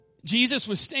Jesus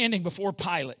was standing before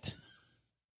Pilate.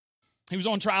 He was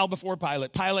on trial before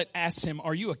Pilate. Pilate asks him,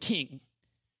 "Are you a king?"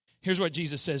 Here's what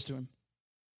Jesus says to him.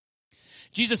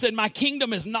 Jesus said, "My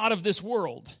kingdom is not of this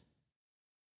world."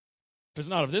 If it's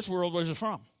not of this world, where's it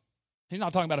from? He's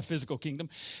not talking about a physical kingdom.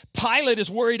 Pilate is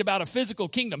worried about a physical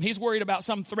kingdom. He's worried about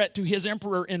some threat to his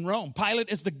emperor in Rome. Pilate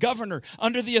is the governor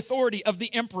under the authority of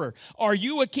the emperor. "Are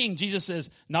you a king?" Jesus says,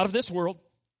 "Not of this world.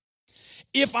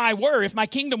 If my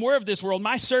kingdom were of this world,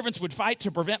 my servants would fight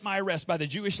to prevent my arrest by the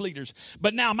Jewish leaders.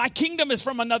 But now my kingdom is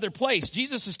from another place."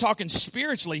 Jesus is talking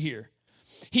spiritually here.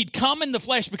 He'd come in the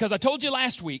flesh because I told you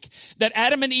last week that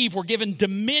Adam and Eve were given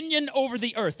dominion over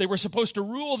the earth. They were supposed to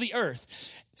rule the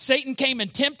earth. Satan came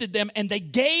and tempted them, and they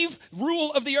gave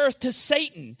rule of the earth to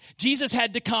Satan. Jesus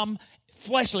had to come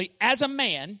fleshly as a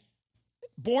man,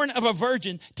 born of a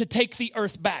virgin, to take the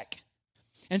earth back.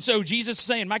 And so Jesus is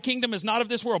saying, "My kingdom is not of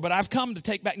this world, but I've come to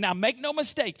take back." Now, make no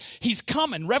mistake, he's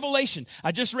coming. Revelation.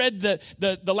 I just read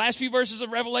the last few verses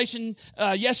of Revelation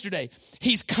yesterday.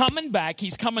 He's coming back.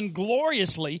 He's coming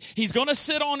gloriously. He's going to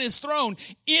sit on his throne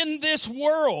in this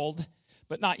world,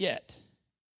 but not yet.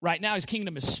 Right now, his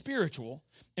kingdom is spiritual,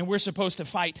 and we're supposed to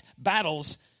fight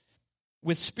battles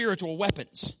with spiritual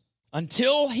weapons.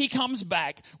 Until he comes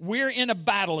back, we're in a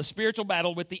battle, a spiritual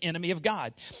battle with the enemy of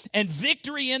God. And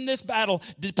victory in this battle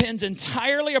depends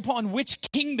entirely upon which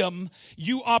kingdom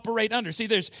you operate under. See,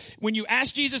 when you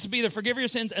ask Jesus to be the forgiver of your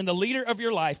sins and the leader of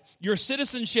your life, your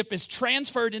citizenship is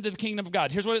transferred into the kingdom of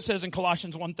God. Here's what it says in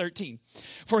Colossians 1:13.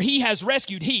 "For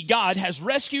God has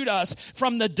rescued us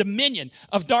from the dominion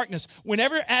of darkness."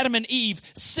 Whenever Adam and Eve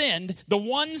sinned, the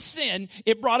one sin,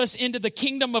 it brought us into the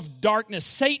kingdom of darkness.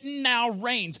 Satan now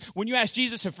reigns. When you ask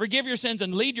Jesus to forgive your sins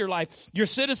and lead your life, your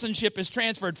citizenship is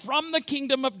transferred from the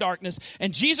kingdom of darkness,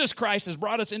 and Jesus Christ has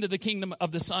brought us into the kingdom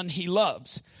of the Son he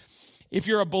loves. If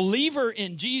you're a believer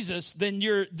in Jesus, then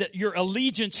your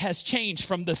allegiance has changed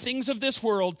from the things of this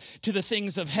world to the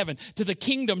things of heaven, to the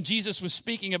kingdom Jesus was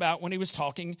speaking about when he was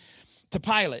talking to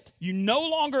Pilate. You no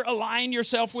longer align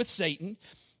yourself with Satan,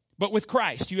 but with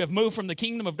Christ. You have moved from the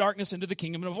kingdom of darkness into the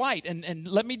kingdom of light. And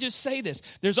let me just say this.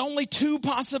 There's only two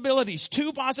possibilities.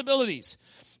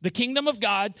 The kingdom of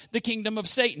God, the kingdom of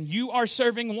Satan. You are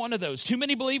serving one of those. Too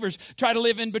many believers try to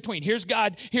live in between. Here's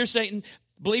God, here's Satan.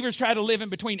 Believers try to live in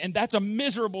between, and that's a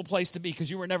miserable place to be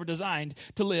because you were never designed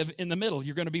to live in the middle.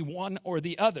 You're going to be one or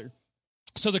the other.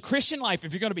 So the Christian life,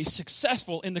 if you're going to be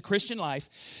successful in the Christian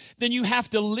life, then you have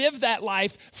to live that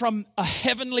life from a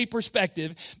heavenly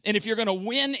perspective. And if you're going to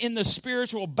win in the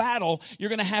spiritual battle, you're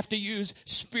going to have to use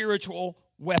spiritual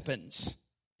weapons.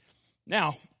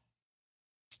 Now,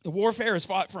 the warfare is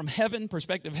fought from heaven,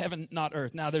 perspective heaven, not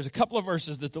earth. Now, there's a couple of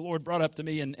verses that the Lord brought up to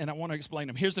me, and I want to explain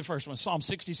them. Here's the first one, Psalm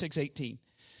 66:18.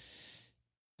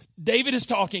 David is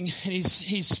talking, and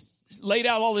he's laid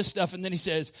out all this stuff, and then he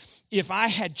says, "If I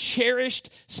had cherished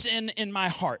sin in my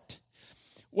heart."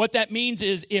 What that means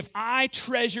is if I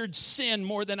treasured sin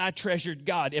more than I treasured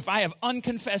God, if I have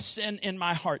unconfessed sin in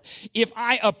my heart, if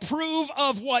I approve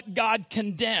of what God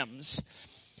condemns,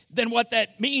 then what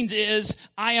that means is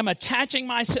I am attaching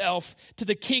myself to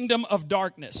the kingdom of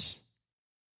darkness.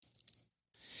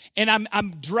 And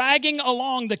I'm dragging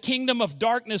along the kingdom of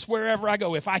darkness wherever I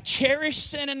go. If I cherish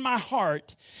sin in my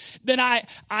heart, then I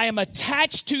am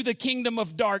attached to the kingdom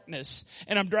of darkness,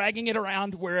 and I'm dragging it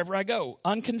around wherever I go.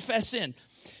 Unconfessed sin.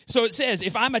 So it says,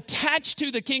 if I'm attached to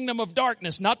the kingdom of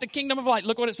darkness, not the kingdom of light,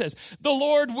 look what it says. The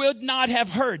Lord would not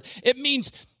have heard. It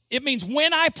means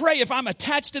when I pray, if I'm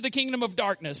attached to the kingdom of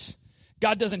darkness,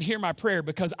 God doesn't hear my prayer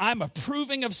because I'm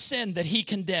approving of sin that he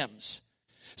condemns.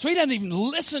 So he doesn't even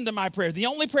listen to my prayer. The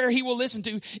only prayer he will listen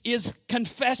to is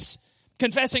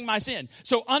confessing my sin.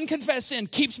 So unconfessed sin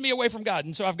keeps me away from God.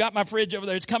 And so I've got my fridge over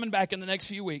there. It's coming back in the next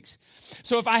few weeks.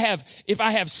 So if I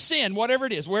have sin, whatever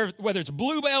it is, whether it's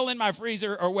Bluebell in my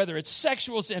freezer or whether it's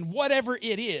sexual sin, whatever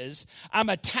it is, I'm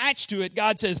attached to it.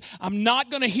 God says, I'm not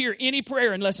going to hear any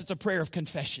prayer unless it's a prayer of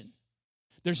confession.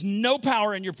 There's no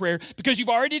power in your prayer because you've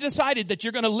already decided that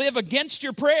you're going to live against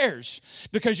your prayers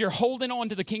because you're holding on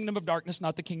to the kingdom of darkness,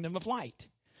 not the kingdom of light.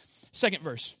 Second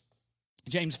verse,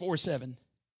 James 4:7.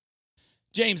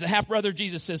 James, the half-brother of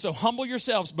Jesus, says, "So humble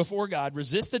yourselves before God,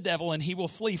 resist the devil, and he will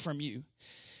flee from you."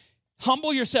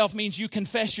 Humble yourself means you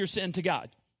confess your sin to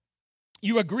God.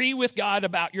 You agree with God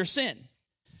about your sin.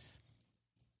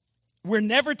 We're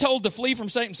never told to flee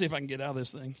from Satan. See if I can get out of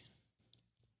this thing.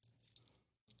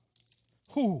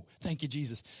 Whew, thank you,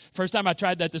 Jesus. First time I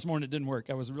tried that this morning, it didn't work.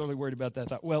 I was really worried about that. I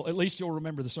thought, well, at least you'll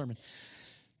remember the sermon.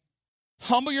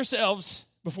 Humble yourselves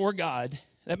before God.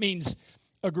 That means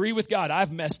agree with God.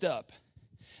 I've messed up.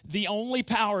 The only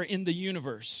power in the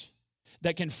universe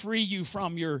that can free you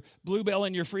from your Bluebell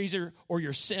in your freezer or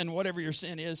your sin, whatever your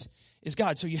sin is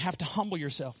God. So you have to humble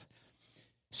yourself.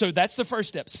 So that's the first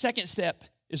step. Second step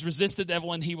is resist the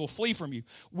devil and he will flee from you.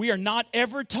 We are not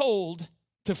ever told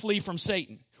to flee from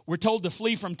Satan. We're told to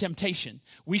flee from temptation.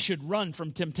 We should run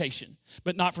from temptation,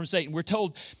 but not from Satan.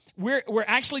 We're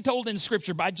actually told in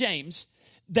Scripture by James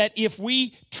that if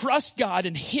we trust God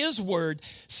and his word,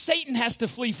 Satan has to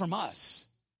flee from us.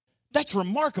 That's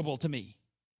remarkable to me.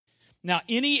 Now,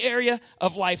 any area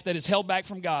of life that is held back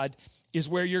from God is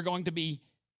where you're going to be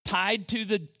tied to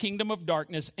the kingdom of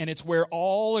darkness, and it's where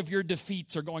all of your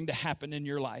defeats are going to happen in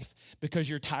your life because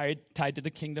you're tied to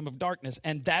the kingdom of darkness.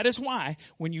 And that is why,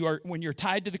 when you're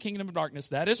tied to the kingdom of darkness,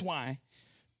 that is why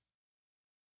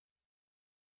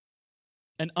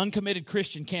an uncommitted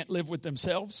Christian can't live with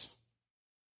themselves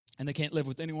and they can't live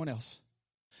with anyone else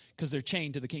because they're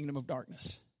chained to the kingdom of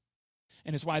darkness.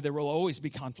 And it's why there will always be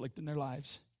conflict in their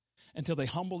lives until they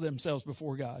humble themselves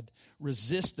before God,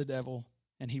 resist the devil,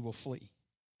 and he will flee.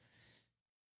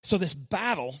 So this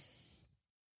battle,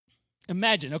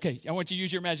 imagine, okay, I want you to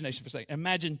use your imagination for a second.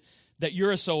 Imagine that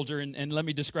you're a soldier, and let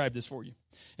me describe this for you.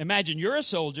 Imagine you're a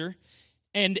soldier,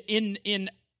 and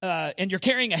you're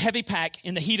carrying a heavy pack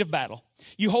in the heat of battle.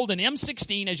 You hold an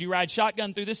M16 as you ride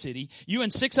shotgun through the city. You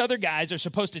and 6 other guys are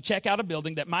supposed to check out a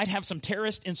building that might have some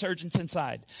terrorist insurgents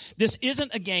inside. This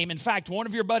isn't a game. In fact, one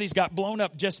of your buddies got blown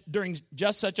up during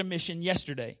such a mission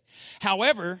yesterday.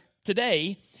 However,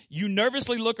 today, you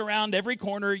nervously look around every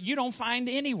corner. You don't find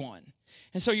anyone.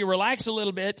 And so you relax a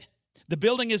little bit. The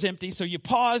building is empty, so you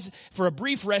pause for a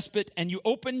brief respite and you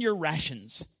open your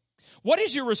rations. What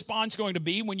is your response going to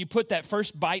be when you put that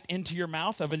first bite into your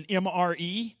mouth of an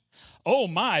MRE? Oh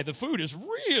my, the food is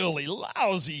really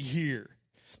lousy here.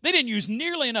 They didn't use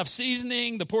nearly enough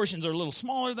seasoning. The portions are a little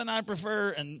smaller than I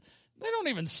prefer, and they don't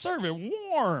even serve it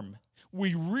warm.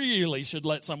 We really should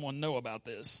let someone know about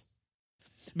this.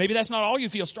 Maybe that's not all you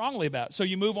feel strongly about, so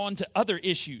you move on to other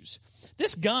issues.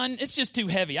 This gun, it's just too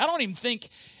heavy. I don't even think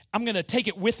I'm going to take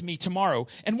it with me tomorrow.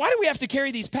 And why do we have to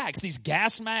carry these packs, these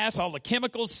gas masks, all the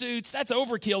chemical suits? That's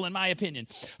overkill in my opinion.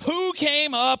 Who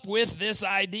came up with this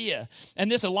idea?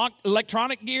 And this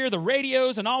electronic gear, the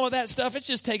radios and all of that stuff, it's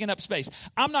just taking up space.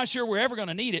 I'm not sure we're ever going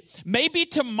to need it. Maybe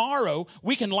tomorrow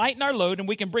we can lighten our load and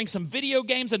we can bring some video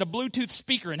games and a Bluetooth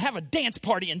speaker and have a dance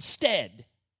party instead.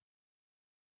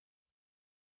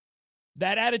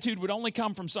 That attitude would only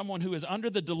come from someone who is under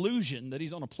the delusion that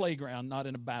he's on a playground, not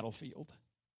in a battlefield.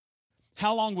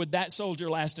 How long would that soldier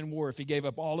last in war if he gave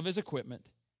up all of his equipment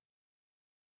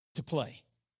to play?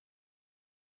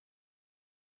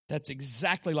 That's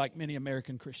exactly like many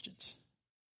American Christians.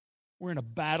 We're in a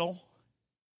battle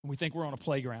and we think we're on a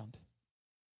playground.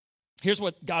 Here's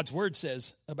what God's word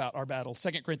says about our battle.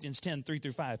 2 Corinthians 10,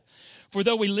 3-5. For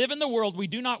though we live in the world, we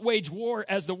do not wage war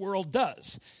as the world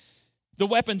does. The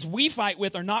weapons we fight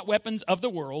with are not weapons of the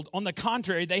world. On the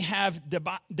contrary, they have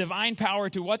divine power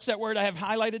to, what's that word I have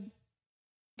highlighted?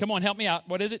 Come on, help me out.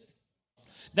 What is it?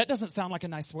 That doesn't sound like a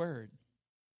nice word.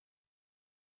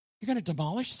 You're going to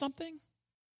demolish something?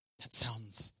 That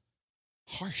sounds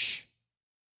harsh.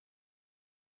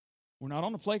 We're not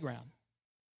on a playground.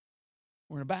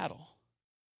 We're in a battle.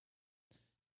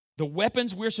 The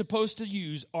weapons we're supposed to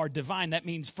use are divine. That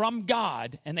means from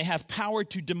God, and they have power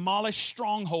to demolish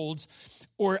strongholds.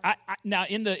 Or now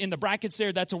in the brackets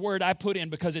there, that's a word I put in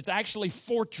because it's actually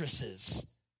fortresses.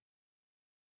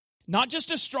 Not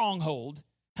just a stronghold.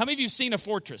 How many of you have seen a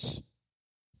fortress?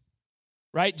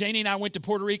 Right? Janie and I went to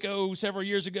Puerto Rico several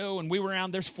years ago, and we were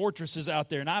around. There's fortresses out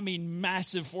there, and I mean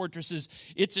massive fortresses.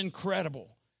 It's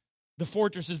incredible. The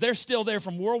fortresses, they're still there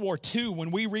from World War II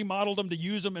when we remodeled them to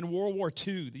use them in World War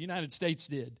II. The United States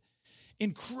did.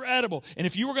 Incredible. And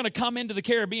if you were going to come into the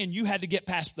Caribbean, you had to get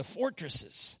past the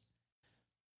fortresses.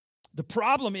 The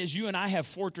problem is you and I have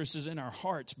fortresses in our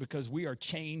hearts because we are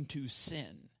chained to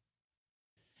sin.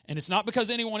 And it's not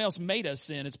because anyone else made us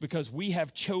sin. It's because we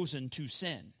have chosen to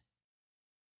sin.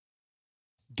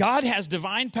 God has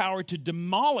divine power to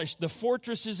demolish the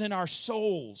fortresses in our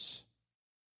souls.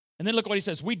 And then look what he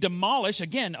says. We demolish,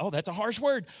 again, oh, that's a harsh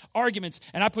word, arguments.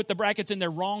 And I put the brackets in there,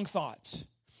 wrong thoughts.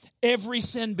 Every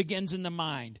sin begins in the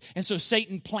mind. And so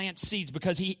Satan plants seeds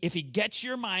because if he gets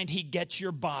your mind, he gets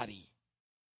your body.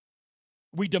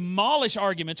 We demolish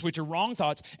arguments, which are wrong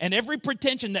thoughts, and every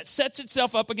pretension that sets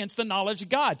itself up against the knowledge of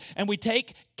God. And we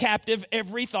take captive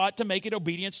every thought to make it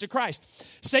obedience to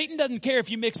Christ. Satan doesn't care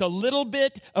if you mix a little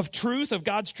bit of truth, of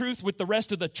God's truth, with the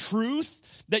rest of the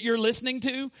truth that you're listening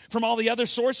to from all the other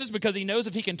sources, because he knows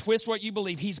if he can twist what you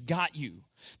believe, he's got you.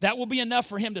 That will be enough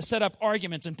for him to set up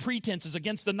arguments and pretenses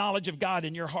against the knowledge of God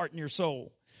in your heart and your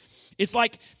soul. It's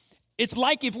like It's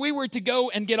like if we were to go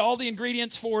and get all the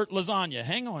ingredients for lasagna.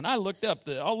 Hang on, I looked up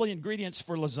all the ingredients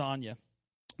for lasagna.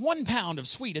 1 pound of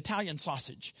sweet Italian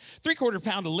sausage, 3/4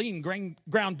 pound of lean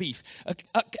ground beef,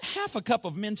 half a cup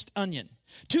of minced onion,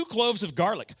 2 cloves of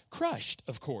garlic, crushed,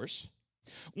 of course,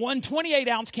 1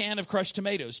 28-ounce can of crushed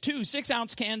tomatoes, 2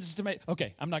 6-ounce cans of tomatoes.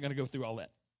 Okay, I'm not going to go through all that.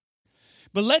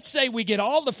 But let's say we get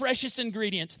all the freshest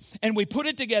ingredients and we put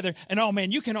it together, and oh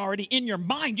man, you can already, in your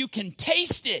mind, you can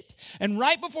taste it. And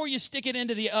right before you stick it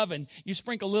into the oven, you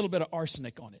sprinkle a little bit of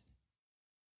arsenic on it.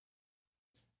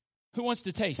 Who wants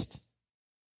to taste?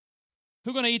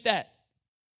 Who's going to eat that?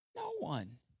 No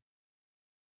one.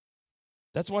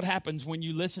 That's what happens when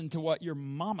you listen to what your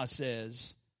mama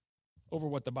says over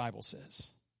what the Bible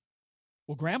says.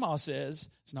 Well, grandma says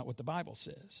it's not what the Bible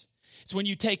says. It's when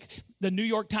you take the New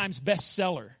York Times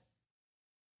bestseller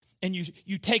and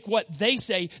you take what they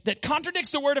say that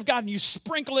contradicts the Word of God and you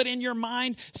sprinkle it in your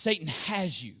mind. Satan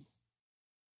has you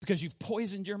because you've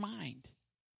poisoned your mind.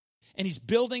 And he's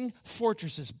building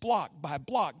fortresses block by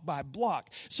block by block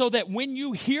so that when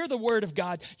you hear the Word of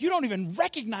God, you don't even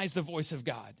recognize the voice of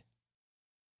God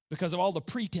because of all the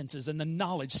pretenses and the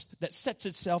knowledge that sets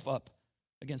itself up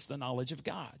against the knowledge of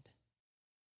God.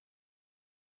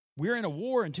 We're in a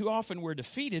war, and too often we're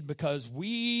defeated because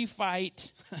we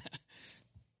fight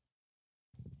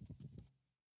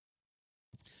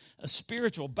a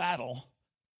spiritual battle.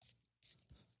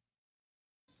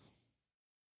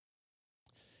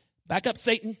 Back up,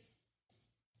 Satan. Don't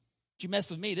you mess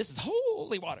with me. This is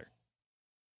holy water.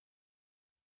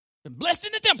 Been blessed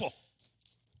in the temple.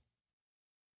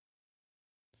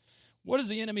 What does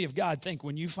the enemy of God think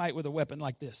when you fight with a weapon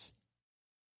like this?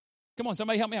 Come on,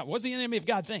 somebody help me out. What does the enemy of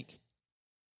God think?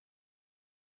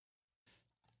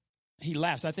 He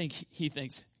laughs. I think he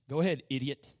thinks, go ahead,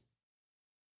 idiot.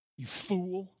 You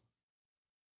fool.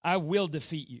 I will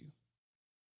defeat you.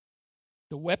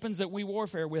 The weapons that we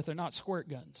warfare with are not squirt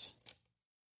guns.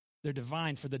 They're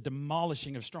divine for the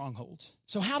demolishing of strongholds.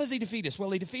 So how does he defeat us?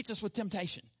 Well, he defeats us with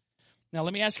temptation. Now,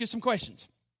 let me ask you some questions.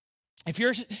 If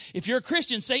you're a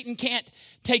Christian, Satan can't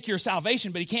take your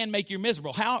salvation, but he can make you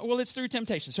miserable. How? Well, it's through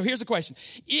temptation. So here's the question.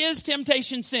 Is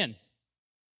temptation sin?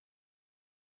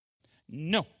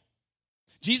 No.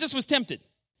 Jesus was tempted.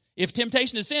 If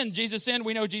temptation is sin, Jesus sinned,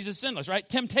 we know Jesus is sinless, right?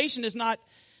 Temptation is not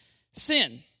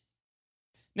sin.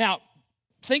 Now,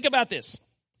 think about this.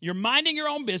 You're minding your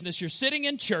own business. You're sitting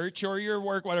in church or your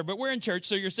work, whatever, but we're in church,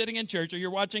 so you're sitting in church or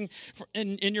you're watching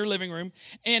in your living room,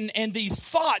 and these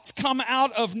thoughts come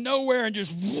out of nowhere and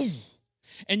just,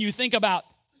 and you think about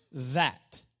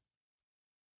that.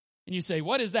 And you say,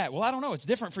 what is that? Well, I don't know. It's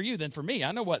different for you than for me.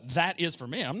 I know what that is for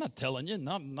me. I'm not telling you,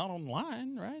 not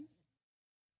online, right?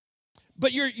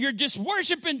 But you're just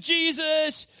worshiping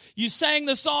Jesus. You sang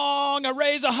the song, I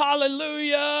raise a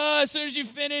hallelujah. As soon as you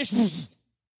finish,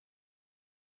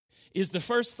 is the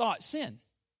first thought sin?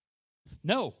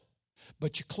 No,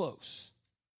 but you're close.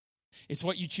 It's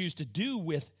what you choose to do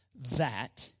with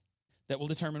that will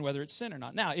determine whether it's sin or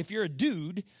not. Now, if you're a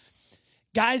dude,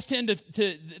 guys tend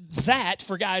to that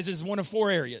for guys is one of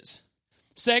 4 areas.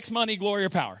 Sex, money, glory, or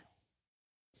power.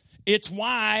 It's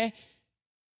why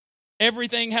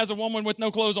everything has a woman with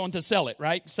no clothes on to sell it,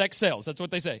 right? Sex sells. That's what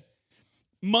they say.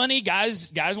 Money,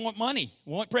 guys want money,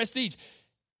 want prestige.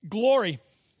 Glory.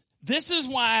 This is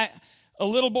why a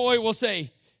little boy will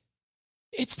say,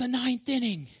 it's the 9th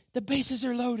inning. The bases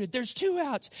are loaded. There's 2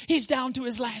 outs. He's down to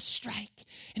his last strike,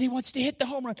 and he wants to hit the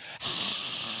home run.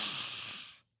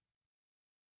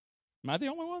 Am I the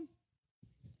only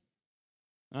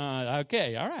one?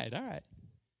 Okay, all right.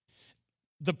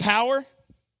 The power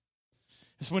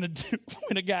is when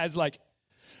a guy's like,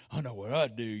 I know what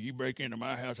I'd do. You break into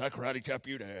my house, I karate chop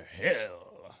you to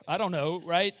hell. I don't know,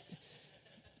 right?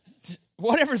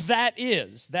 Whatever that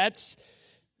is, that's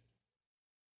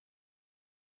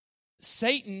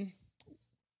Satan.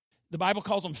 The Bible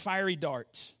calls them fiery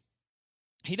darts.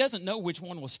 He doesn't know which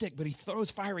one will stick, but he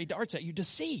throws fiery darts at you to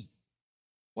see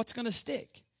what's going to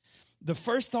stick. The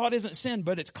first thought isn't sin,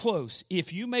 but it's close.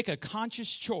 If you make a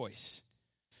conscious choice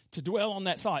to dwell on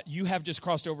that thought, you have just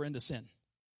crossed over into sin.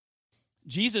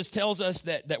 Jesus tells us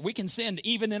that we can sin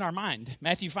even in our mind.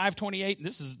 Matthew 5:28,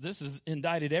 this is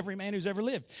indicted every man who's ever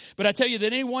lived. But I tell you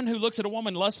that anyone who looks at a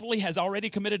woman lustfully has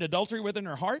already committed adultery within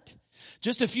her heart.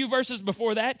 Just a few verses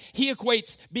before that, he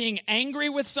equates being angry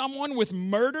with someone with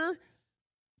murder.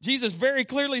 Jesus very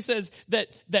clearly says that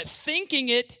thinking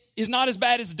it is not as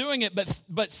bad as doing it,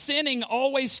 but sinning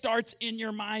always starts in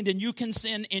your mind, and you can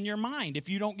sin in your mind if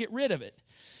you don't get rid of it.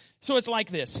 So it's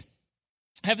like this.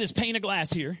 I have this pane of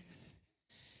glass here.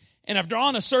 And I've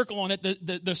drawn a circle on it.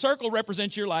 The circle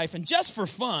represents your life. And just for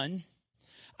fun,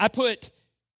 I put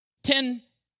 10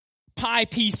 pie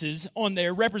pieces on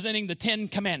there representing the 10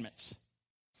 commandments.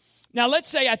 Now, let's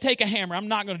say I take a hammer. I'm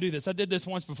not going to do this. I did this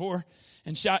once before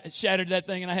and shattered that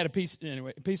thing, and I had a piece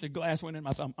of glass went in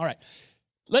my thumb. All right.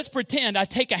 Let's pretend I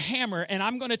take a hammer and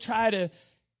I'm going to try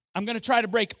to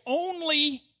break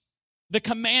only the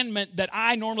commandment that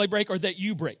I normally break or that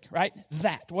you break, right?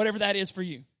 That, whatever that is for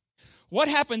you. What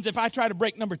happens if I try to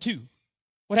break number 2?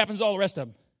 What happens to all the rest of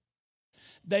them?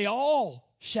 They all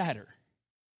shatter.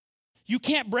 You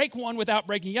can't break one without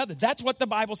breaking the other. That's what the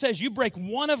Bible says. You break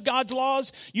one of God's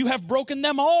laws, you have broken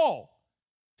them all.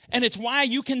 And it's why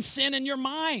you can sin in your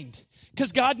mind,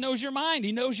 because God knows your mind.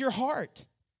 He knows your heart.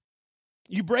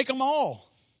 You break them all.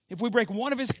 If we break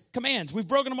one of his commands, we've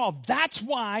broken them all. That's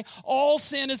why all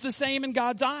sin is the same in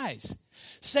God's eyes.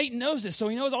 Satan knows this, so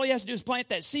he knows all he has to do is plant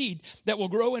that seed that will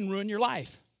grow and ruin your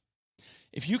life.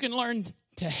 If you can learn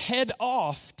to head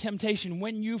off temptation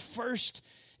when you first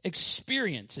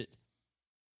experience it,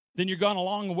 then you're gone a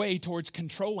long way towards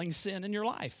controlling sin in your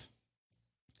life.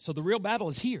 So the real battle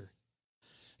is here.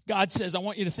 God says, I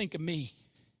want you to think of me.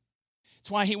 It's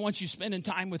why he wants you spending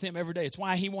time with him every day. It's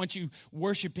why he wants you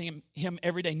worshiping him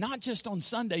every day, not just on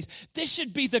Sundays. This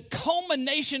should be the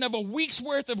culmination of a week's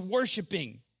worth of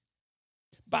worshiping.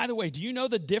 By the way, do you know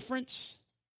the difference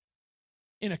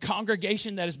in a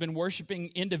congregation that has been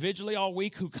worshiping individually all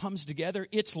week who comes together?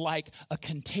 It's like a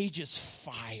contagious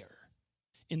fire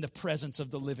in the presence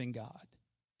of the living God.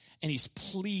 And he's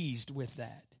pleased with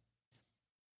that.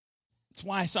 It's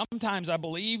why sometimes I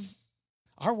believe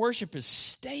our worship is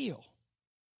stale,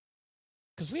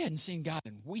 because we hadn't seen God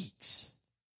in weeks.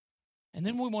 And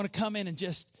then we want to come in and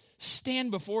just stand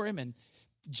before him and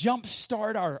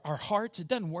jumpstart our hearts. It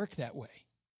doesn't work that way.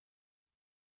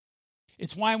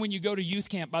 It's why when you go to youth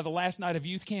camp, by the last night of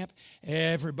youth camp,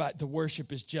 the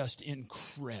worship is just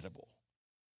incredible.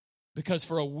 Because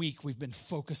for a week we've been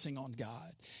focusing on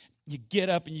God. You get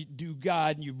up and you do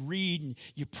God and you read and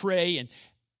you pray, and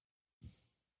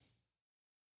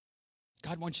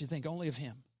God wants you to think only of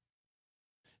him.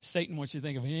 Satan wants you to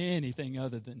think of anything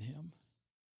other than him,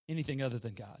 anything other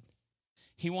than God.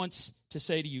 He wants to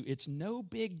say to you, it's no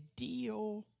big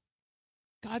deal.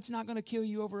 God's not going to kill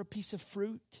you over a piece of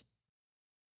fruit.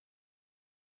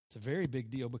 It's a very big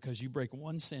deal, because you break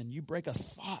one sin, you break a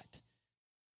thought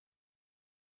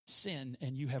sin,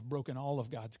 and you have broken all of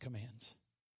God's commands.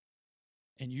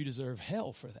 And you deserve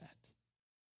hell for that.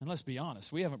 And let's be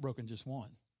honest, we haven't broken just one.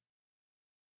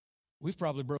 We've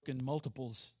probably broken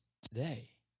multiples today.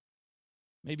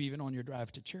 Maybe even on your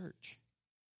drive to church.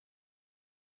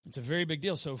 It's a very big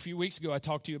deal. So a few weeks ago, I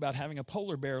talked to you about having a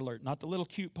polar bear alert. Not the little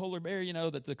cute polar bear,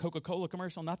 that the Coca-Cola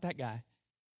commercial, not that guy.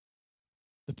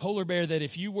 The polar bear that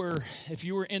if you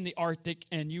were in the Arctic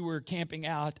and you were camping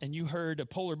out and you heard a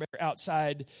polar bear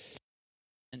outside,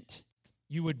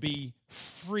 you would be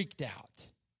freaked out.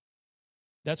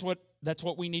 That's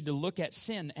what we need to look at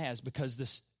sin as, because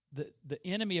the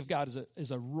enemy of God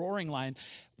is a roaring lion.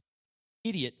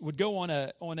 Idiot would go on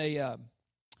a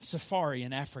safari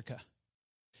in Africa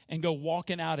and go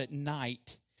walking out at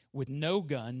night with no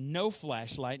gun, no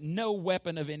flashlight, no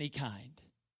weapon of any kind.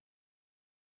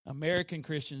 American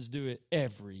Christians do it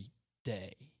every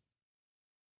day.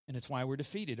 And it's why we're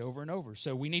defeated over and over.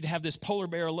 So we need to have this polar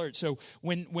bear alert. So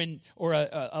or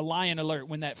a lion alert,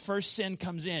 when that first sin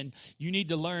comes in, you need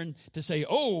to learn to say,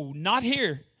 oh, not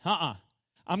here. I'm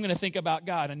going to think about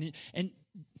God. And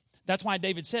that's why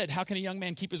David said, how can a young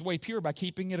man keep his way pure? By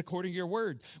keeping it according to your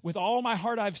word. With all my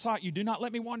heart I've sought you. Do not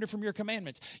let me wander from your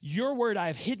commandments. Your word I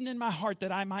have hidden in my heart,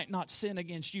 that I might not sin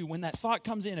against you. When that thought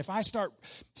comes in, if I start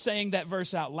saying that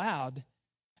verse out loud,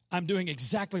 I'm doing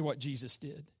exactly what Jesus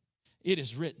did. It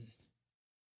is written,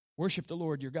 worship the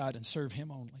Lord your God and serve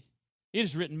him only. It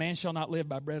is written, man shall not live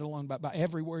by bread alone, but by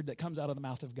every word that comes out of the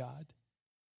mouth of God.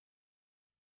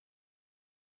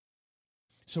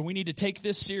 So we need to take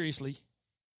this seriously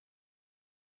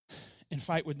and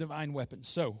fight with divine weapons.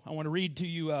 So I want to read to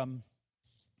you a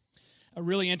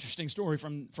really interesting story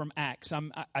from Acts.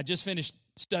 I just finished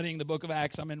studying the book of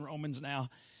Acts. I'm in Romans now.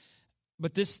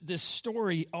 But this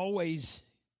story always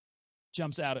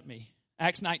jumps out at me.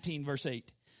 Acts 19, verse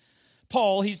 8.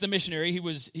 Paul, he's the missionary. He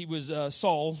was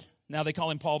Saul. Now they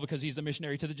call him Paul because he's the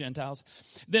missionary to the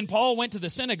Gentiles. Then Paul went to the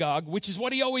synagogue, which is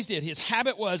what he always did. His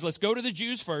habit was, let's go to the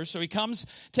Jews first. So he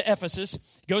comes to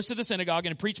Ephesus, goes to the synagogue,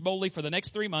 and preached boldly for the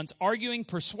next 3 months, arguing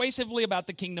persuasively about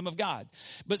the kingdom of God.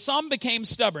 But some became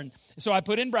stubborn. So I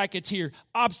put in brackets here,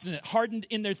 obstinate, hardened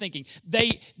in their thinking.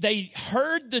 They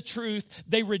heard the truth.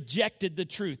 They rejected the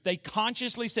truth. They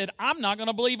consciously said, I'm not going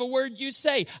to believe a word you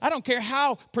say. I don't care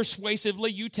how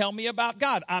persuasively you tell me about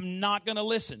God. I'm not going to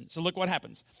listen. So look what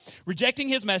happens. rejecting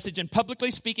his message and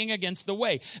publicly speaking against the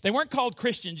way. They weren't called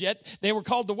Christians yet. They were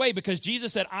called the way because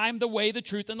Jesus said, I'm the way, the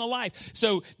truth, and the life.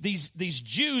 So these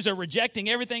Jews are rejecting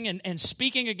everything and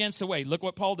speaking against the way. Look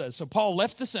what Paul does. So Paul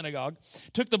left the synagogue,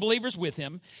 took the believers with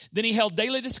him. Then he held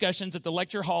daily discussions at the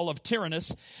lecture hall of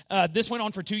Tyrannus. This went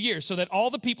on for 2 years, so that all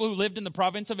the people who lived in the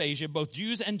province of Asia, both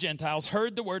Jews and Gentiles,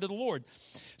 heard the word of the Lord.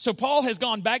 So Paul has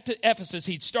gone back to Ephesus.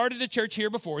 He'd started a church here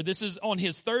before. This is on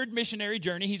his third missionary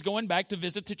journey. He's going back to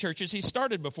visit the churches he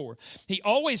started before. He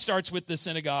always starts with the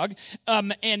synagogue.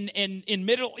 And in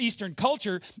Middle Eastern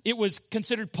culture, it was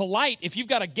considered polite. If you've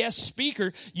got a guest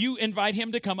speaker, you invite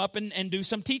him to come up and do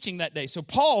some teaching that day. So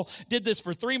Paul did this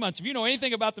for 3 months. If you know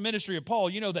anything about the ministry of Paul,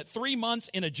 you know that 3 months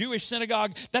in a Jewish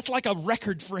synagogue, that's like a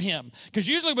record for him. Because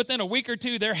usually within a week or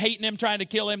two, they're hating him, trying to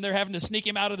kill him. They're having to sneak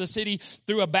him out of the city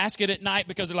through a basket at night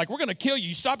because they're like, we're going to kill you.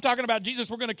 You stop talking about Jesus,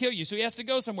 we're going to kill you. So he has to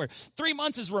go somewhere. 3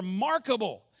 months is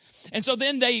remarkable. And so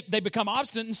then they become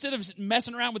obstinate. Instead of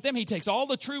messing around with them, he takes all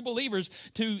the true believers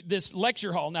to this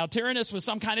lecture hall. Now, Tyrannus was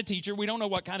some kind of teacher. We don't know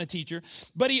what kind of teacher.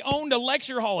 But he owned a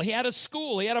lecture hall. He had a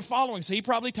school. He had a following. So he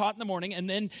probably taught in the morning. And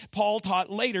then Paul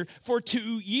taught later for 2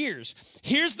 years.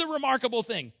 Here's the remarkable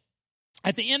thing.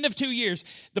 At the end of 2 years,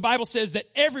 the Bible says that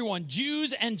everyone,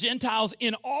 Jews and Gentiles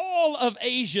in all of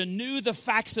Asia, knew the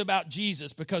facts about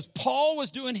Jesus because Paul was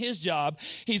doing his job.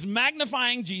 He's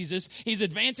magnifying Jesus. He's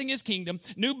advancing his kingdom.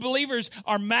 New believers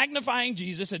are magnifying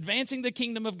Jesus, advancing the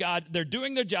kingdom of God. They're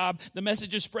doing their job. The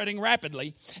message is spreading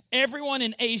rapidly. Everyone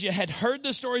in Asia had heard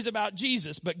the stories about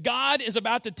Jesus, but God is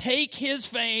about to take his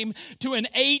fame to an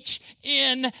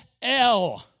HNL.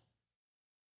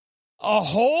 A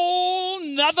whole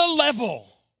nother level.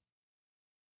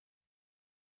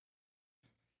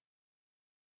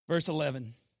 Verse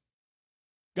 11.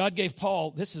 God gave Paul,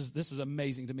 this is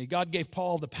amazing to me. God gave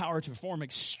Paul the power to perform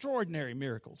extraordinary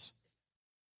miracles.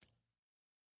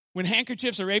 When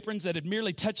handkerchiefs or aprons that had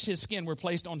merely touched his skin were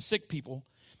placed on sick people,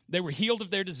 they were healed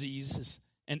of their diseases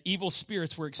and evil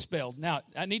spirits were expelled. Now,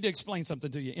 I need to explain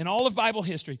something to you. In all of Bible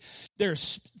history, there are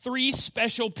 3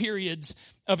 special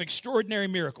periods of extraordinary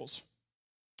miracles.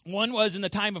 One was in the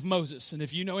time of Moses. And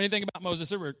if you know anything about Moses,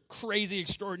 there were crazy,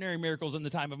 extraordinary miracles in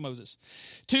the time of Moses.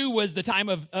 2 was the time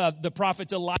of the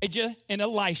prophets Elijah and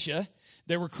Elisha.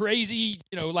 There were crazy,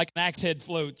 like an axe head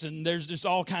floats, and there's just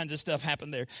all kinds of stuff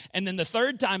happened there. And then the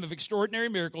 3rd time of extraordinary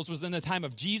miracles was in the time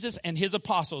of Jesus and his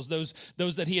apostles, those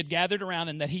that he had gathered around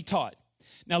and that he taught.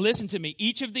 Now listen to me.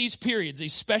 Each of these periods,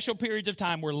 these special periods of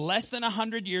time, were less than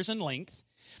 100 years in length.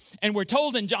 And we're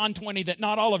told in John 20 that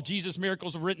not all of Jesus'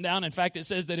 miracles were written down. In fact, it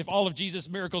says that if all of Jesus'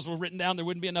 miracles were written down, there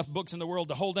wouldn't be enough books in the world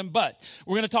to hold them. But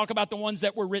we're going to talk about the ones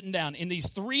that were written down. In these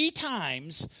 3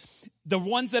 times, the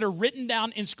ones that are written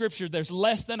down in Scripture, there's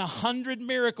less than 100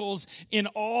 miracles in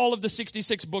all of the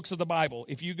 66 books of the Bible,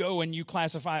 if you go and you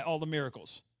classify all the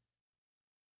miracles.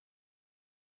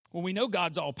 Well, we know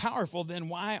God's all-powerful, then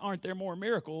why aren't there more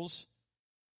miracles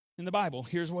in the Bible?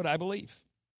 Here's what I believe.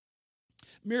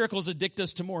 Miracles addict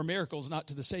us to more miracles, not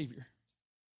to the Savior.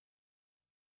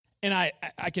 And I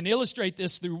can illustrate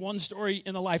this through one story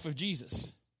in the life of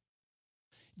Jesus.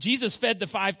 Jesus fed the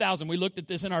 5,000. We looked at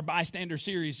this in our bystander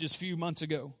series just a few months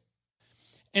ago.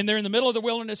 And they're in the middle of the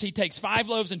wilderness. He takes 5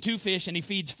 loaves and 2 fish, and he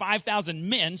feeds 5,000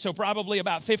 men, so probably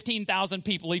about 15,000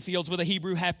 people he feeds with a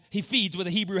Hebrew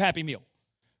Happy Meal.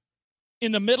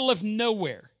 In the middle of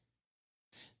nowhere.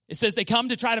 It says they come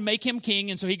to try to make him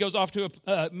king, and so he goes off to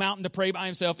a mountain to pray by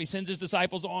himself. He sends his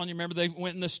disciples on. You remember they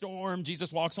went in the storm.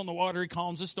 Jesus walks on the water. He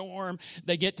calms the storm.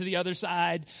 They get to the other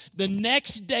side. The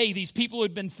next day, these people who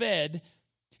had been fed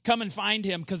come and find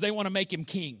him because they want to make him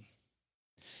king.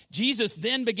 Jesus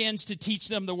then begins to teach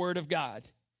them the word of God.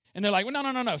 And they're like,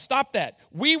 well, no, stop that.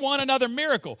 We want another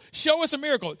miracle. Show us a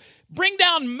miracle. Bring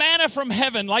down manna from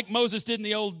heaven like Moses did in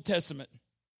the Old Testament.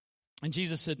 And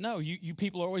Jesus said, no, you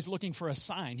people are always looking for a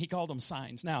sign. He called them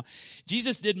signs. Now,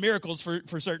 Jesus did miracles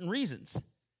for certain reasons.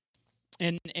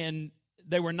 And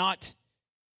they were not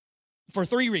for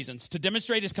 3 reasons. To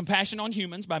demonstrate his compassion on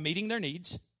humans by meeting their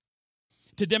needs.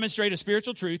 To demonstrate a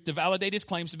spiritual truth, to validate his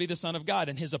claims to be the Son of God.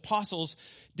 And his apostles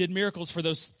did miracles for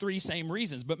those 3 same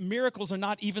reasons. But miracles are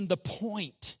not even the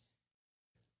point.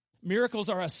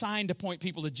 Miracles are a sign to point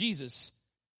people to Jesus.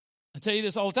 I tell you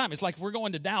this all the time. It's like if we're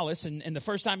going to Dallas and the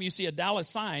first time you see a Dallas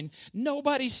sign,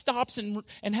 nobody stops and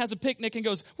has a picnic and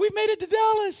goes, we've made it to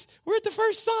Dallas. We're at the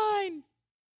first sign.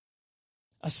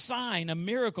 A sign, a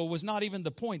miracle was not even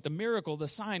the point. The miracle, the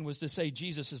sign was to say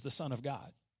Jesus is the Son of God.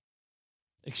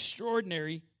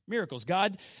 Extraordinary miracles.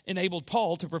 God enabled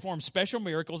Paul to perform special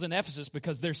miracles in Ephesus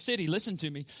because their city, listen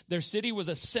to me, their city was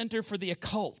a center for the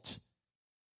occult.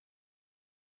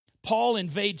 Paul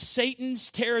invades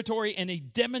Satan's territory and he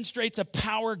demonstrates a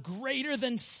power greater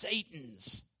than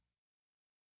Satan's.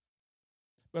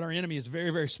 But our enemy is very,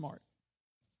 very smart.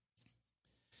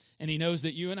 And he knows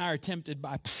that you and I are tempted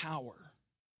by power.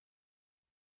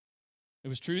 It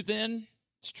was true then,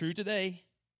 it's true today.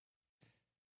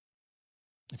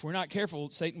 If we're not careful,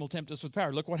 Satan will tempt us with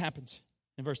power. Look what happens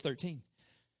in verse 13.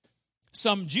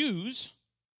 Some Jews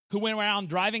who went around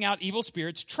driving out evil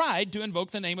spirits tried to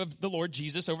invoke the name of the Lord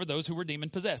Jesus over those who were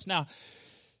demon-possessed. Now,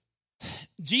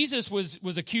 Jesus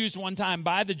was accused one time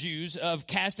by the Jews of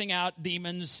casting out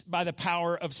demons by the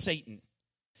power of Satan.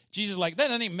 Jesus is like, that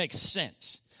doesn't even make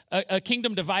sense. A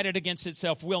kingdom divided against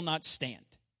itself will not stand.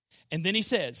 And then he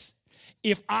says,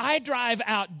 if I drive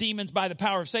out demons by the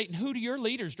power of Satan, who do your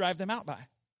leaders drive them out by?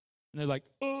 And they're like,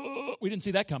 oh, we didn't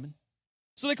see that coming.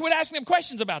 So they quit asking him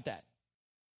questions about that.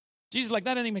 Jesus is like,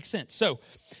 that doesn't even make sense.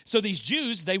 So these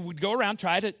Jews, they would go around,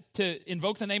 try to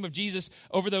invoke the name of Jesus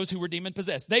over those who were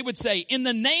demon-possessed. They would say, in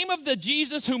the name of the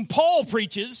Jesus whom Paul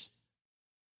preaches,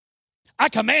 I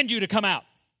command you to come out.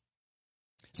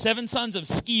 7 sons of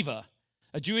Sceva,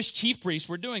 a Jewish chief priest,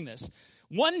 were doing this.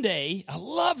 One day, I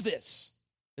love this.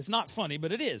 It's not funny,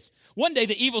 but it is. One day,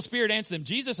 the evil spirit answered them,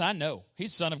 Jesus, I know.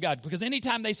 He's the Son of God. Because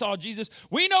anytime they saw Jesus,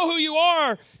 we know who you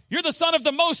are. You're the Son of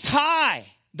the Most High.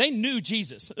 They knew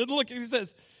Jesus. Look, he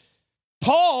says,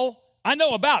 Paul, I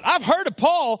know about. I've heard of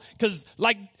Paul because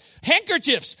like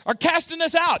handkerchiefs are casting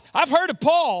us out. I've heard of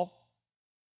Paul.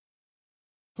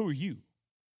 Who are you?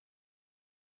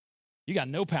 You got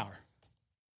no power.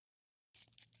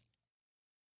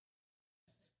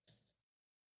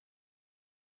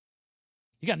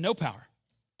 You got no power.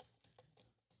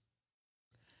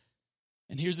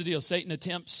 And here's the deal. Satan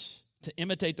attempts to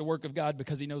imitate the work of God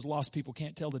because he knows lost people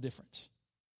can't tell the difference.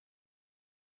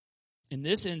 In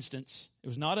this instance, it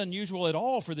was not unusual at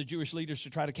all for the Jewish leaders to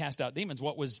try to cast out demons.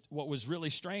 What was really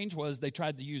strange was they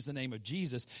tried to use the name of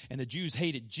Jesus, and the Jews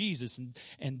hated Jesus,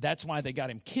 and that's why they got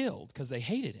him killed, because they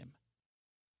hated him.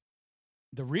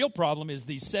 The real problem is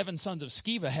these 7 sons of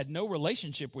Sceva had no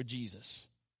relationship with Jesus.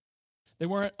 They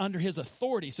weren't under his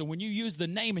authority. So when you use the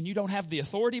name and you don't have the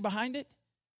authority behind it,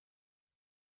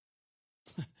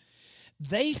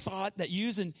 they thought that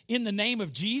using in the name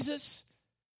of Jesus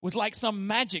was like some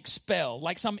magic spell,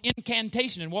 like some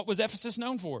incantation. And what was Ephesus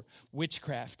known for?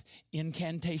 Witchcraft,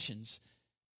 incantations,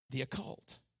 the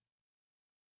occult.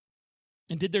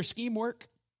 And did their scheme work?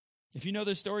 If you know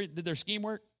this story, did their scheme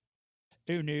work?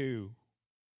 Oh, no.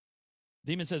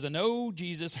 Demon says, I know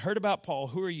Jesus, heard about Paul.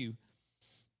 Who are you?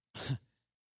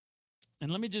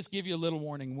 And let me just give you a little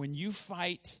warning. When you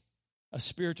fight a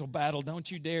spiritual battle, don't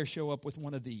you dare show up with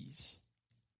one of these.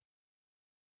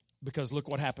 Because look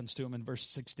what happens to him in verse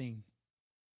 16.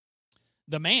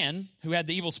 The man who had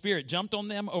the evil spirit jumped on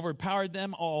them, overpowered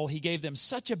them all. He gave them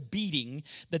such a beating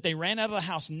that they ran out of the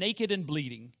house naked and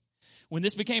bleeding. When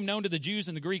this became known to the Jews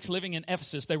and the Greeks living in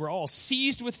Ephesus, they were all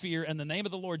seized with fear, and the name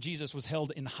of the Lord Jesus was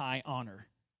held in high honor.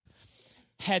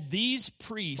 Had these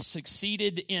priests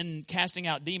succeeded in casting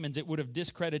out demons, it would have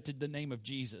discredited the name of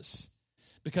Jesus,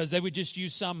 because they would just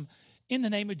use some, in the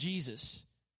name of Jesus,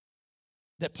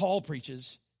 that Paul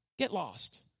preaches, get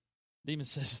lost. Demon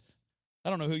says, I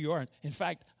don't know who you are. In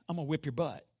fact, I'm going to whip your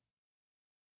butt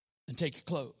and take your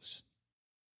clothes.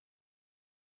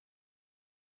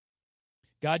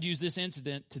 God used this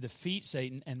incident to defeat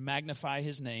Satan and magnify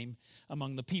his name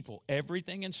among the people.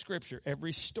 Everything in Scripture,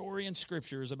 every story in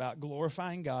Scripture is about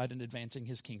glorifying God and advancing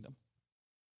his kingdom.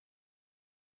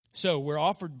 So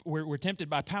we're tempted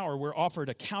by power. We're offered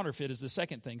a counterfeit as the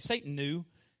second thing. Satan knew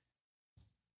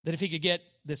that if he could get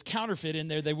this counterfeit in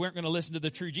there, they weren't going to listen to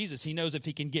the true Jesus. He knows if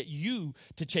he can get you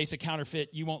to chase a counterfeit,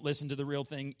 you won't listen to the real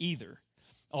thing either.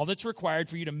 All that's required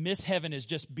for you to miss heaven is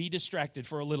just be distracted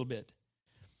for a little bit.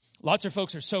 Lots of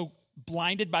folks are so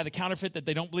blinded by the counterfeit that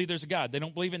they don't believe there's a God. They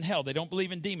don't believe in hell. They don't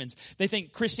believe in demons. They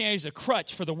think Christianity is a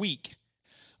crutch for the weak.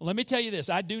 Well, let me tell you this.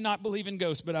 I do not believe in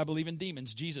ghosts, but I believe in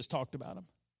demons. Jesus talked about them.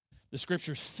 The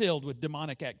Scripture's filled with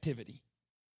demonic activity.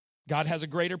 God has a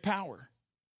greater power.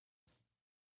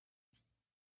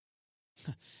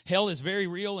 Hell is very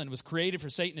real and was created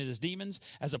for Satan and his demons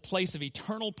as a place of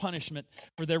eternal punishment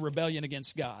for their rebellion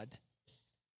against God.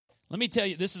 Let me tell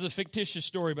you, this is a fictitious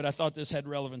story, but I thought this had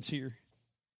relevance here.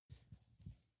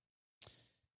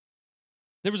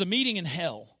 There was a meeting in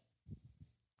hell.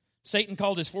 Satan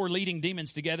called his 4 leading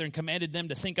demons together and commanded them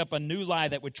to think up a new lie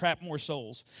that would trap more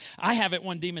souls. I have it,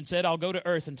 one demon said, I'll go to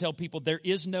earth and tell people there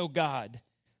is no God.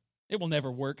 It will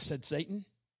never work, said Satan.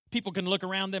 People can look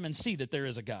around them and see that there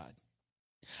is a God.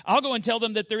 I'll go and tell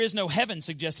them that there is no heaven,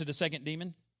 suggested a second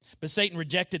demon. But Satan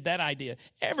rejected that idea.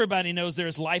 Everybody knows there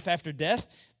is life after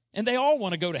death. And they all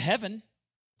want to go to heaven.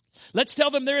 Let's tell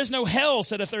them there is no hell,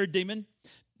 said a third demon.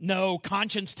 No,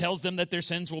 conscience tells them that their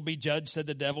sins will be judged, said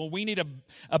the devil. We need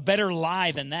a better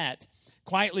lie than that.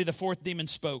 Quietly, the fourth demon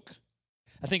spoke.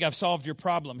 I think I've solved your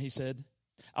problem, he said.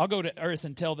 I'll go to earth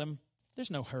and tell them,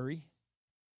 there's no hurry.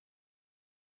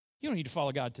 You don't need to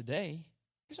follow God today.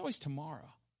 There's always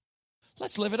tomorrow.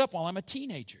 Let's live it up while I'm a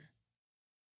teenager.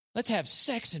 Let's have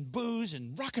sex and booze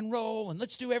and rock and roll and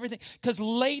let's do everything. Because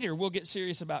later we'll get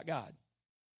serious about God.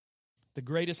 The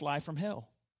greatest lie from hell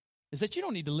is that you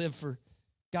don't need to live for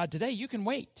God today. You can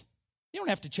wait. You don't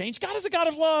have to change. God is a God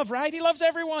of love, right? He loves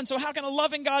everyone. So how can a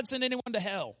loving God send anyone to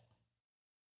hell?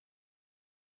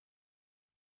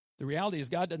 The reality is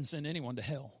God doesn't send anyone to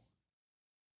hell.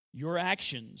 Your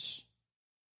actions,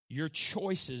 your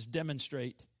choices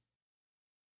demonstrate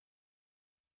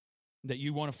that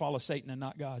you want to follow Satan and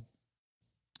not God.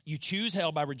 You choose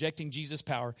hell by rejecting Jesus'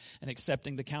 power and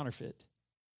accepting the counterfeit.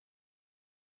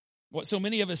 What so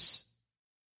many of us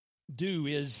do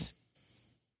is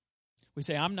we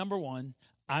say, I'm number one,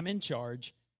 I'm in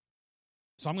charge,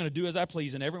 so I'm going to do as I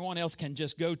please, and everyone else can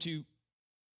just go to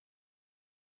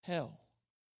hell.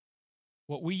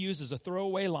 What we use as a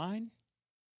throwaway line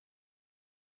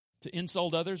to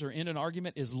insult others or end an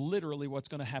argument is literally what's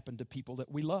going to happen to people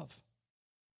that we love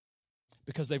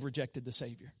because they've rejected the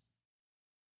Savior.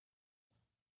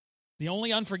 The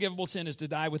only unforgivable sin is to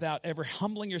die without ever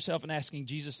humbling yourself and asking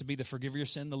Jesus to be the forgiver of your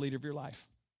sin, the leader of your life.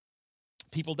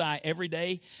 People die every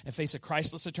day and face a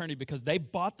Christless eternity because they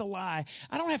bought the lie.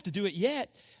 I don't have to do it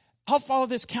yet. I'll follow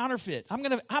this counterfeit.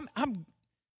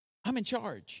 I'm in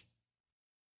charge.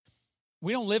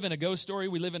 We don't live in a ghost story.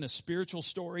 We live in a spiritual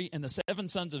story. And the 7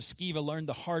 sons of Sceva learned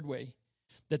the hard way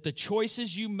that the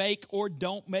choices you make or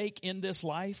don't make in this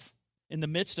life, in the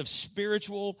midst of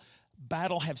spiritual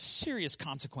battle, have serious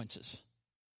consequences.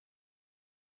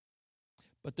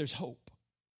 But there's hope.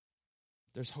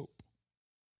 There's hope.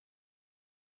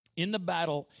 In the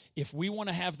battle, if we want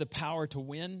to have the power to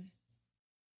win,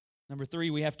 number 3,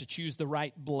 we have to choose the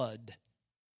right blood.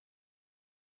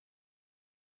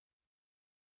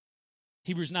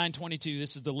 Hebrews 9:22,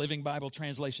 this is the Living Bible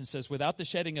translation, says, without the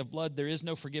shedding of blood, there is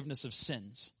no forgiveness of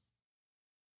sins.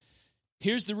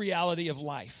 Here's the reality of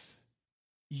life.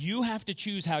 You have to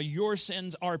choose how your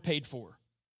sins are paid for.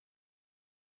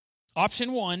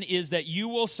 Option 1 is that you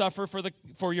will suffer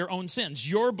for your own sins.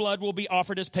 Your blood will be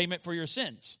offered as payment for your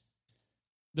sins.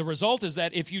 The result is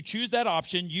that if you choose that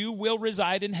option, you will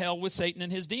reside in hell with Satan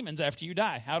and his demons after you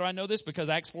die. How do I know this? Because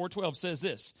Acts 4:12 says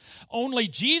this. Only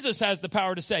Jesus has the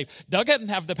power to save. Doug doesn't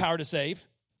have the power to save.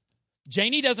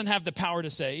 Janie doesn't have the power to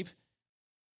save.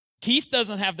 Keith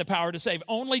doesn't have the power to save.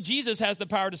 Only Jesus has the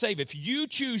power to save. If you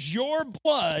choose your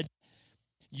blood,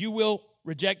 you will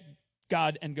reject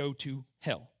God and go to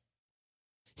hell.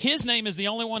 His name is the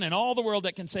only one in all the world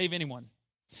that can save anyone.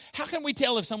 How can we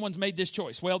tell if someone's made this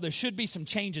choice? Well, there should be some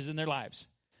changes in their lives.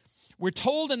 We're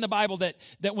told in the Bible that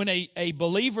when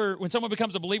when someone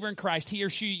becomes a believer in Christ, he or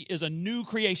she is a new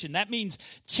creation. That means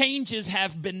changes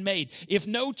have been made. If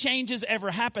no changes ever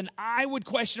happen, I would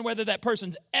question whether that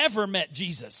person's ever met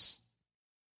Jesus,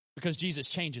 because Jesus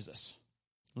changes us.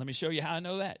 Let me show you how I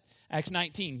know that. Acts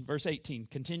 19, verse 18,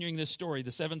 continuing this story,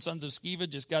 the 7 sons of Sceva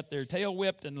just got their tail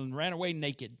whipped and ran away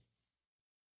naked.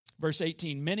 Verse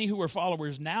 18, many who were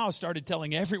followers now started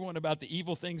telling everyone about the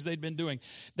evil things they'd been doing.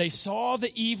 They saw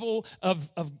the evil of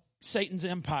Satan's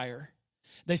empire.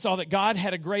 They saw that God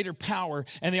had a greater power,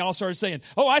 and they all started saying,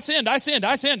 oh, I sinned.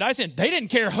 They didn't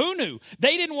care who knew.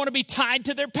 They didn't want to be tied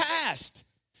to their past.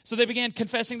 So they began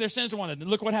confessing their sins to one another. And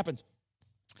look what happens.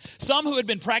 Some who had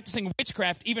been practicing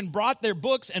witchcraft even brought their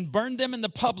books and burned them in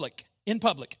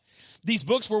public. These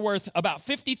books were worth about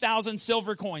 50,000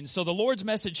 silver coins. So the Lord's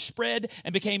message spread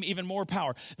and became even more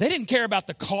power. They didn't care about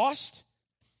the cost.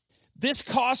 This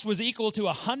cost was equal to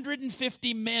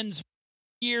 150 men's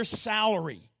year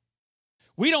salary.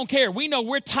 We don't care. We know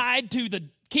we're tied to the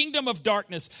kingdom of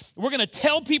darkness. We're going to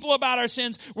tell people about our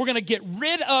sins. We're going to get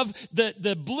rid of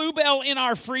the bluebell in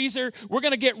our freezer. We're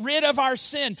going to get rid of our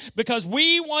sin because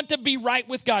we want to be right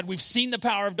with God. We've seen the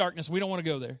power of darkness. We don't want to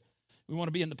go there. We want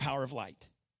to be in the power of light.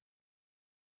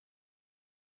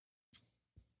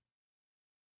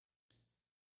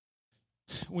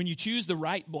 When you choose the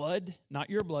right blood, not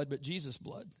your blood, but Jesus'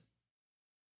 blood,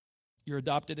 you're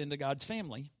adopted into God's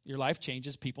family. Your life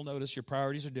changes. People notice your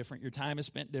priorities are different. Your time is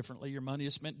spent differently. Your money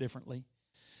is spent differently.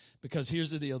 Because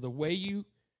here's the deal. The way you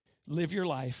live your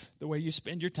life, the way you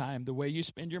spend your time, the way you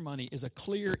spend your money is a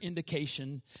clear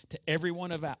indication to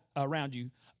everyone around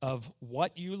you of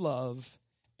what you love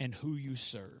and who you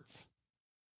serve.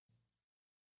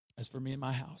 As for me and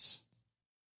my house,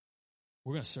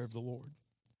 we're going to serve the Lord.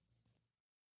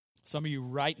 Some of you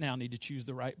right now need to choose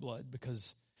the right blood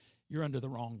because you're under the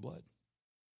wrong blood.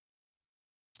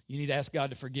 You need to ask God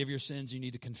to forgive your sins. You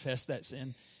need to confess that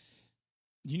sin.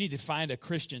 You need to find a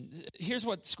Christian. Here's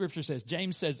what Scripture says.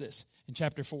 James says this in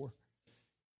chapter 4.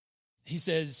 He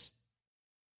says,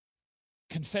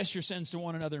 confess your sins to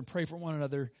one another and pray for one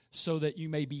another so that you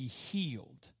may be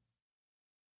healed.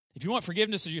 If you want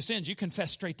forgiveness of your sins, you confess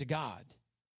straight to God.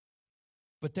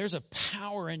 But there's a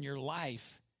power in your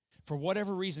life. For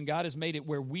whatever reason, God has made it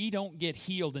where we don't get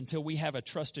healed until we have a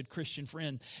trusted Christian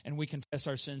friend and we confess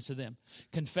our sins to them.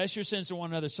 Confess your sins to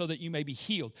one another so that you may be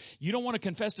healed. You don't want to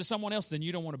confess to someone else, then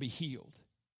you don't want to be healed.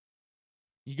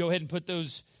 You go ahead and put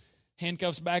those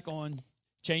handcuffs back on,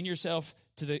 chain yourself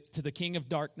to the king of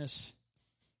darkness,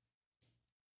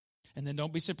 and then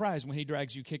don't be surprised when he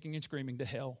drags you kicking and screaming to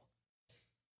hell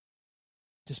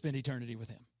to spend eternity with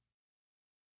him.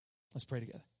 Let's pray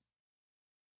together.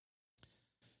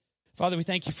 Father, we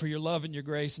thank you for your love and your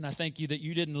grace, and I thank you that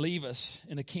you didn't leave us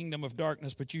in a kingdom of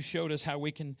darkness, but you showed us how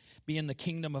we can be in the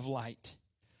kingdom of light.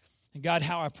 And God,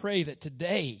 how I pray that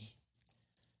today,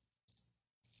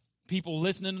 people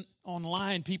listening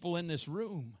online, people in this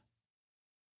room,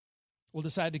 will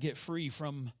decide to get free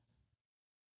from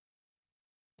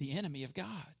the enemy of God.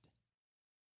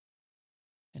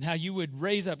 And how you would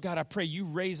raise up, God, I pray you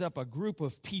raise up a group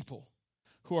of people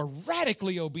who are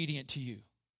radically obedient to you,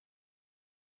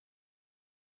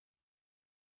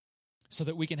 so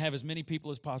that we can have as many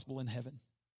people as possible in heaven.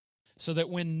 So that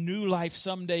when new life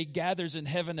someday gathers in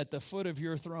heaven at the foot of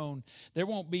your throne, there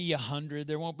won't be 100,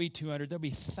 there won't be 200, there'll be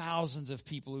thousands of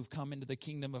people who've come into the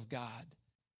kingdom of God.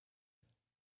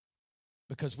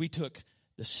 Because we took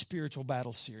the spiritual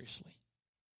battle seriously.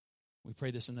 We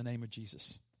pray this in the name of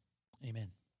Jesus. Amen.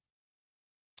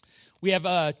 We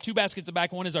have 2 baskets at the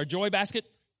back. One is our joy basket.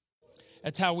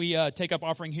 That's how we take up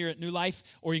offering here at New Life.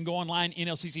 Or you can go online,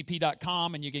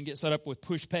 nlccp.com, and you can get set up with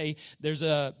PushPay. There's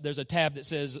a tab that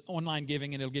says online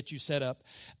giving, and it'll get you set up.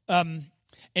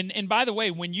 And by the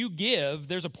way, when you give,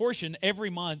 there's a portion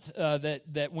every month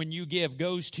that when you give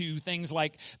goes to things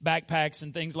like backpacks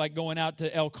and things like going out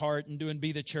to Elkhart and doing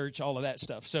Be the Church, all of that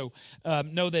stuff. So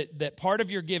know that part of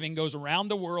your giving goes around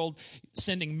the world,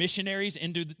 sending missionaries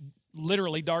into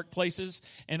literally dark places,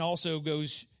 and also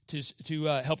goes to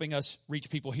helping us reach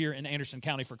people here in Anderson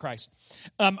County for Christ.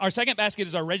 Our second basket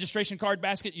is our registration card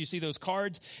basket. You see those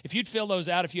cards. If you'd fill those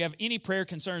out, if you have any prayer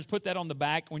concerns, put that on the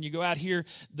back. When you go out here,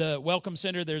 the Welcome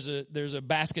Center, there's a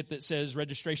basket that says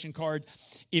registration card.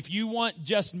 If you want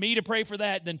just me to pray for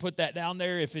that, then put that down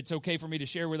there. If it's okay for me to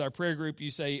share with our prayer group,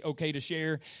 you say okay to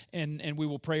share, and we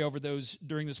will pray over those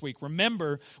during this week.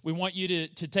 Remember, we want you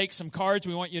to take some cards.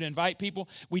 We want you to invite people.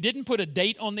 We didn't put a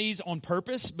date on these on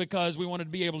purpose because we wanted to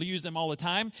be able to use them all the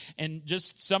time. And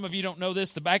just some of you don't know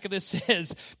this, the back of this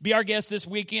says, be our guest this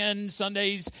weekend,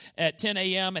 Sundays at 10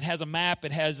 a.m. It has a map.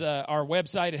 It has our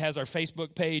website. It has our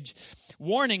Facebook page.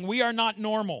 Warning, we are not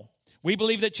normal. We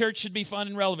believe that church should be fun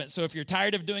and relevant. So if you're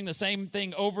tired of doing the same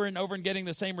thing over and over and getting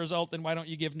the same result, then why don't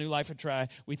you give New Life a try?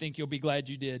 We think you'll be glad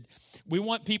you did. We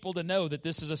want people to know that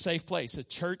this is a safe place, a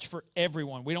church for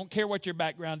everyone. We don't care what your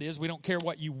background is. We don't care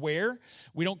what you wear.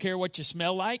 We don't care what you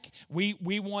smell like. We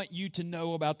want you to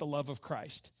know about the love of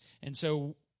Christ. And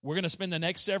so we're going to spend the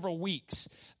next several weeks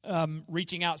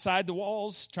reaching outside the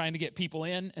walls, trying to get people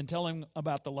in and telling them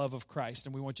about the love of Christ.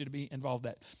 And we want you to be involved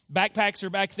in that. Backpacks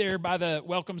are back there by the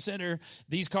Welcome Center.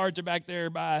 These cards are back there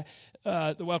by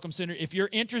the Welcome Center. If you're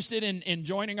interested in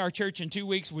joining our church in 2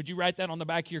 weeks, would you write that on the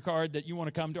back of your card that you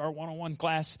want to come to our one-on-one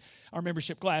class, our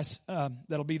membership class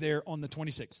that'll be there on the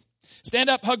 26th.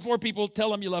 Stand up, hug 4 people, tell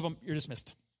them you love them. You're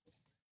dismissed.